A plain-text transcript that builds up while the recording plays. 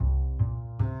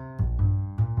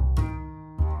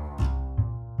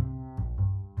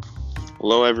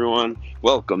Hello, everyone.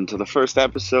 Welcome to the first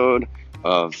episode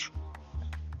of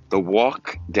The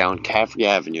Walk Down Caffrey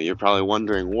Avenue. You're probably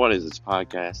wondering, what is this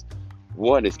podcast?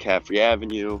 What is Caffrey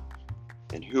Avenue?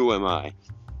 And who am I?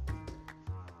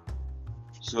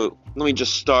 So let me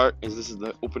just start, as this is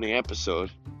the opening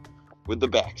episode, with the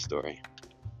backstory.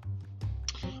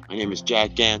 My name is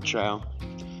Jack Gantrow,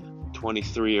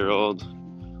 23-year-old.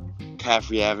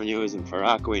 Caffrey Avenue is in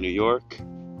Rockaway, New York.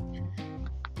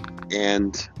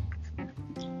 And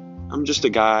I'm just a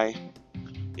guy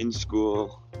in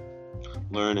school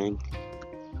learning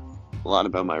a lot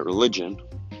about my religion,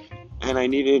 and I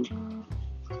needed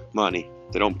money.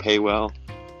 They don't pay well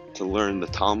to learn the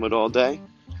Talmud all day,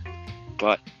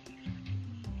 but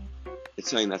it's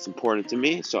something that's important to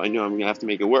me, so I knew I'm going to have to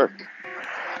make it work.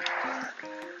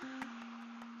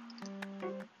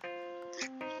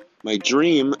 My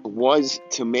dream was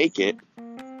to make it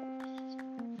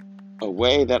a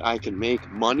way that I could make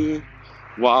money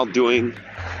while doing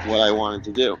what I wanted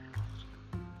to do.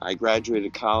 I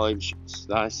graduated college,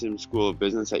 Stasim School of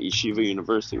Business at Yeshiva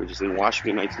University, which is in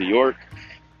Washington Heights, New York,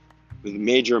 with a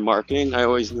major in marketing. I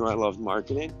always knew I loved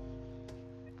marketing.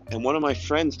 And one of my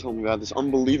friends told me about this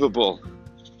unbelievable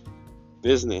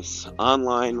business,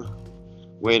 online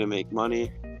way to make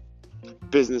money.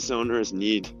 Business owners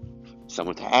need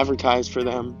someone to advertise for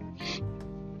them,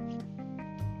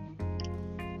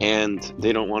 and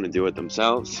they don't want to do it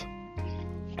themselves.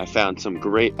 I found some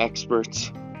great experts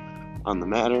on the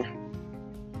matter,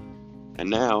 and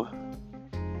now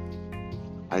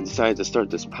I decided to start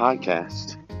this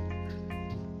podcast,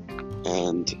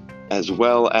 and as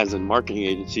well as a marketing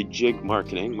agency, JIG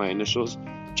Marketing, my initials,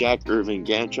 Jack Irving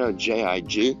Gantrow,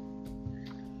 JIG,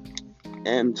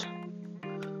 and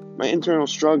my internal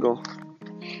struggle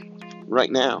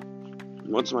right now.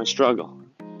 What's my struggle?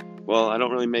 Well, I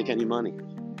don't really make any money,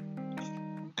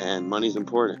 and money's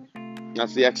important.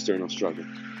 That's the external struggle.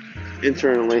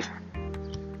 Internally,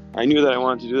 I knew that I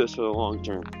wanted to do this for the long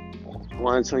term. I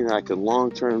wanted something that I could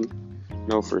long term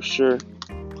know for sure,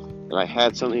 that I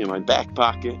had something in my back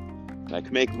pocket, that I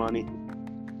could make money.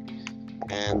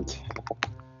 And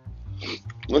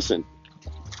listen,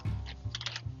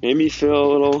 made me feel a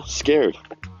little scared.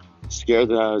 Scared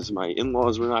that my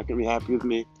in-laws were not going to be happy with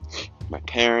me. My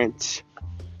parents,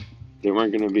 they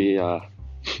weren't going to be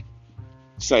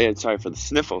excited. Sorry for the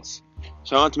sniffles.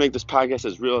 So I want to make this podcast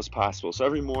as real as possible. So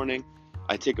every morning,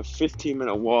 I take a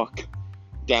 15-minute walk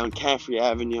down Caffrey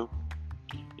Avenue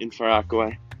in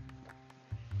Rockaway.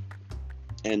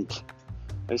 And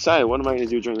I decided, what am I going to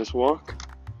do during this walk?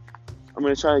 I'm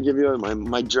going to try to give you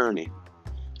my journey.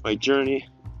 My journey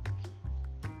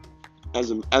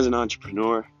as an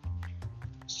entrepreneur,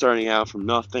 starting out from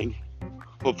nothing.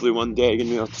 Hopefully one day I'm going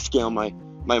to be able to scale my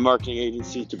marketing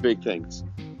agency to big things.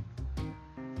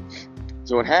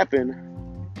 So what happened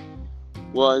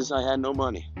was I had no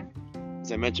money.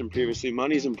 As I mentioned previously,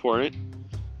 money is important.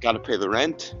 Got to pay the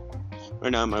rent.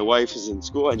 Right now my wife is in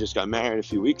school. I just got married a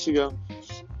few weeks ago,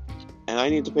 and I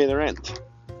need to pay the rent.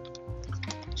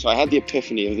 So I had the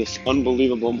epiphany of this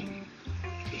unbelievable.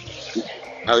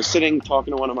 I was sitting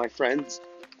talking to one of my friends,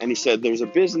 and he said, there's a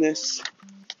business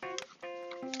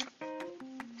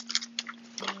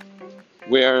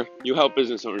where you help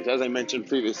business owners, as I mentioned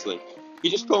previously. He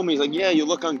just told me, he's like, yeah, you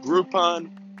look on Groupon,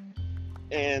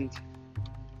 and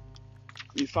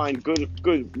you find good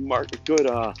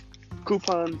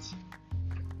coupons.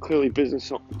 Clearly,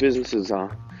 businesses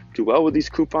do well with these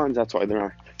coupons. That's why they're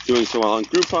not doing so well on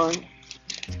Groupon.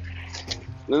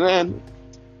 And then,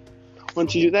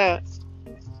 once you do that,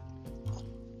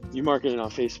 you market it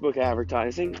on Facebook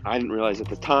advertising. I didn't realize at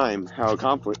the time how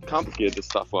complicated this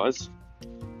stuff was.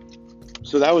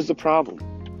 So that was the problem.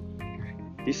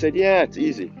 He said, yeah, it's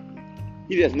easy.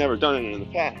 He has never done it in the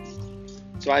past.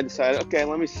 So I decided, okay,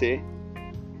 let me see.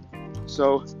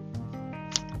 So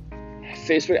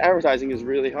Facebook advertising is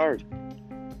really hard.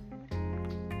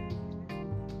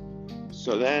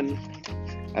 So then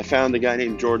I found a guy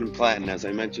named Jordan Platten, as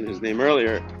I mentioned his name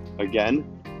earlier again,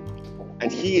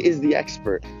 and he is the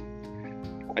expert.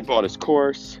 I bought his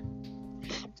course,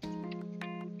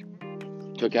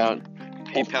 took out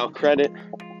PayPal credit,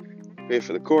 paid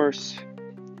for the course,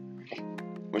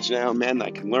 which now a man that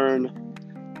I can learn,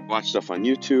 watch stuff on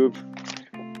YouTube,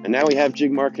 and now we have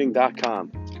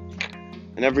jigmarketing.com.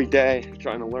 And every day, I'm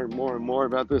trying to learn more and more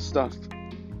about this stuff.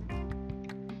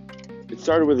 It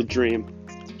started with a dream,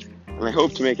 and I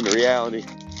hope to make it a reality.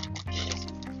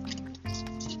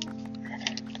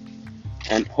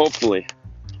 And hopefully,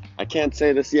 I can't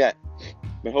say this yet,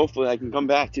 but hopefully I can come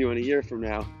back to you in a year from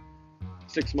now,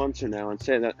 6 months from now, and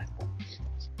say that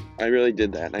I really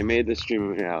did that. I made this dream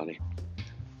a reality.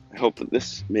 I hope that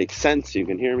this makes sense. You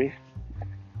can hear me.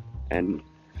 And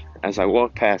as I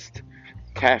walk past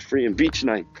Caffrey and Beach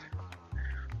Night,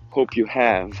 hope you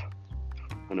have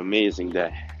an amazing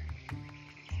day.